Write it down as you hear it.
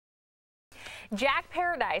Jack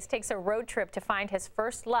Paradise takes a road trip to find his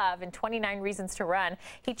first love in 29 Reasons to Run.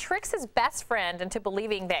 He tricks his best friend into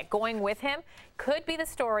believing that going with him could be the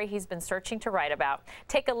story he's been searching to write about.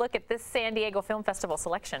 Take a look at this San Diego Film Festival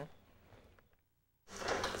selection.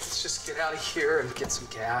 Let's just get out of here and get some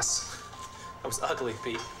gas. That was ugly,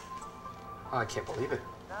 Pete. Oh, I can't believe it.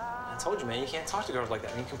 I told you, man, you can't talk to girls like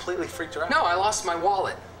that. You completely freaked her out. No, I lost my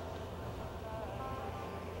wallet.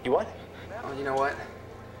 You what? Oh, you know what?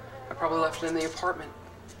 I probably left it in the apartment.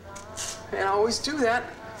 Man, I always do that.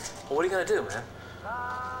 Well, what are you gonna do, man?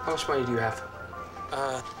 How much money do you have?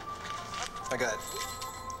 I got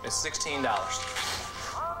it's $16.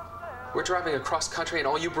 We're driving across country and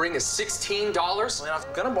all you bring is $16? I mean, I was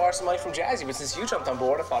gonna borrow some money from Jazzy, but since you jumped on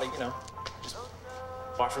board, I thought, just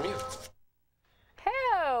borrow from you.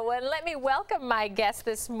 Hello, and let me welcome my guest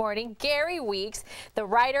this morning, Gary Weeks, the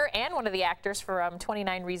writer and one of the actors for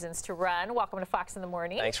 29 Reasons to Run. Welcome to Fox in the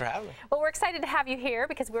Morning. Thanks for having me. Well, we're excited to have you here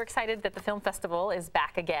because we're excited that the film festival is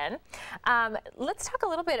back again. Let's talk a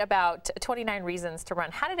little bit about 29 Reasons to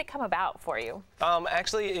Run. How did it come about for you?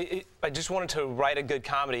 Actually, I just wanted to write a good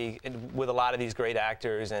comedy with a lot of these great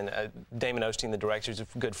actors, and Damon Osteen, the director, is a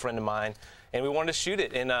good friend of mine, and we wanted to shoot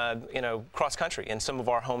it in, cross country in some of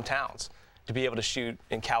our hometowns. To be able to shoot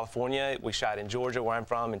in California, we shot in Georgia, where I'm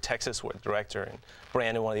from, in Texas, where the director and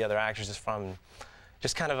Brandon, one of the other actors, is from.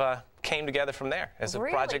 Just kind of came together from there as a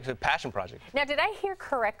project, a passion project. Now, did I hear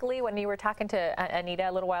correctly when you were talking to Anita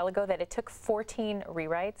a little while ago that it took 14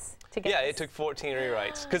 rewrites to get? Yeah, it took 14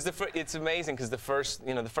 rewrites because it's amazing because the first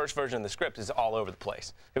version of the script is all over the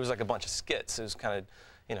place. It was like a bunch of skits. It was kind of,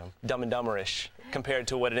 Dumb and Dumber-ish compared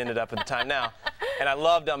to what it ended up at the time now. And I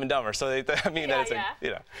love Dumb and Dumber, so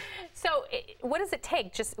So, what does it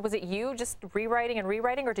take? Was it you just rewriting and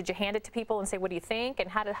rewriting, or did you hand it to people and say, "What do you think?" And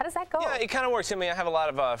how does that go? Yeah, it kind of works. I mean, I have a lot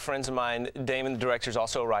of friends of mine. Damon, the director, is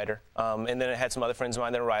also a writer, and then I had some other friends of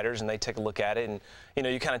mine that are writers, and they take a look at it, and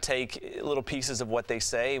you kind of take little pieces of what they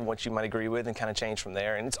say, what you might agree with, and kind of change from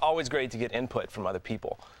there. And it's always great to get input from other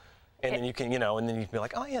people. And then you can, and then you can be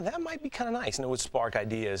like, oh yeah, that might be kind of nice, and it would spark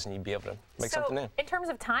ideas, and you'd be able to make something new. In terms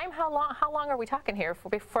of time, how long are we talking here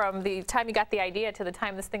from the time you got the idea to the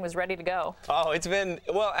time this thing was ready to go? Oh, it's been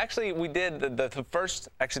actually we did the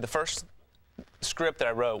first script that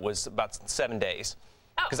I wrote was about 7 days.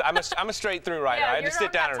 Because I'm a straight through writer. Yeah, I had to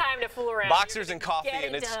sit down and time to fool around. Boxers and coffee,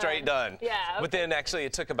 and it's done. straight done. Yeah. Okay. But then actually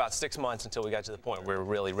it took about 6 months until we got to the point where we were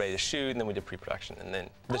really ready to shoot, and then we did pre-production, and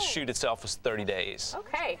then the shoot itself was 30 days.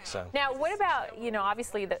 Okay. So. Now, what about,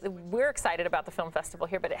 obviously we're excited about the film festival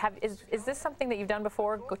here, but is this something that you've done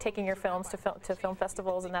before, taking your films to film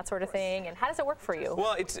festivals and that sort of thing? And how does it work for you?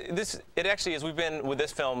 Well, it actually is. We've been with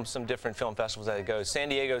this film some different film festivals as it goes. San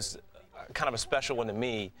Diego's kind of a special one to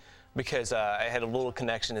me, because I had a little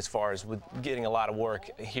connection as far as with getting a lot of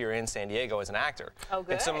work here in San Diego as an actor. Oh,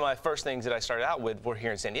 good. And some of my first things that I started out with were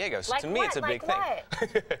here in San Diego. So like to me, it's a big thing.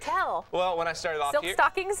 What? Tell. Well, when I started off Silk here,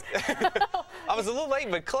 stockings? I was a little late,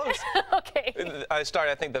 but close. Okay. I started,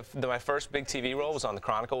 I think my first big TV role was on The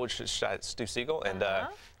Chronicle, which was shot at Stu Siegel, and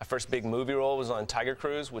my first big movie role was on Tiger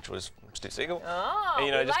Cruise, which was Stu Siegel. Oh,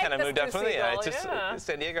 and, I just kind of moved up from there. Yeah, it's just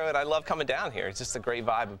San Diego, and I love coming down here. It's just a great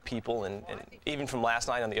vibe of people, and even from last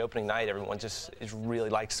night on the opening night, everyone just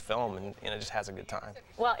really likes film and just has a good time.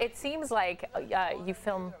 Well, it seems like you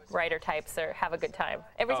film writer types have a good time.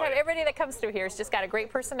 Everybody that comes through here has just got a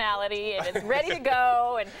great personality and is ready to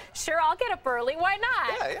go. And sure, I'll get up early. Why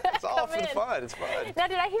not? Yeah, it's all for the fun. It's fun. Now,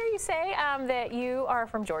 did I hear you say that you are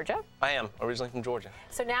from Georgia? I am originally from Georgia.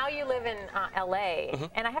 So now you live in L.A.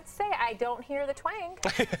 And I have to say, I don't hear the twang.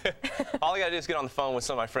 All I got to do is get on the phone with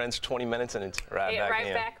some of my friends for 20 minutes, and it's right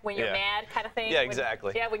back when you're mad, kind of thing. Yeah,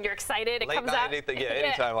 exactly. When you're excited, it Late comes night, out. Yeah,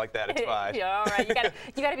 anytime like that, it's fine. Yeah, all right.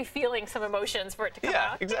 You got to be feeling some emotions for it to come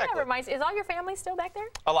out. Yeah, exactly. Yeah, is all your family still back there?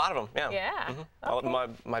 A lot of them, yeah. Yeah.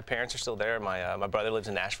 Okay. My parents are still there. My brother lives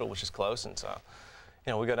in Nashville, which is close, and so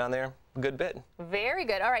we go down there a good bit. Very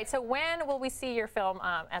good. All right. So when will we see your film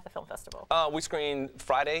at the film festival? We screen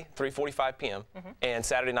Friday, 3:45 p.m. and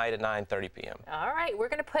Saturday night at 9:30 p.m. All right. We're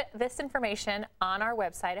going to put this information on our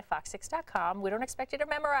website at fox6.com. We don't expect you to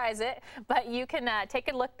memorize it, but you can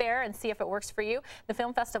take a look there and see if it works for you. The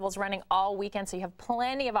film festival is running all weekend, so you have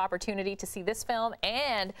plenty of opportunity to see this film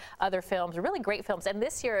and other films, really great films. And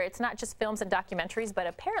this year, it's not just films and documentaries, but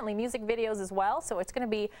apparently music videos as well. So it's going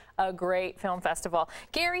to be a great film festival.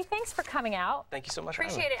 Gary, thanks for coming out. Thank you so much.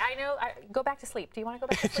 Appreciate it. I know. Go back to sleep. Do you want to go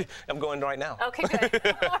back to sleep? I'm going right now. Okay,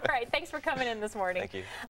 good. All right. Thanks for coming in this morning. Thank you.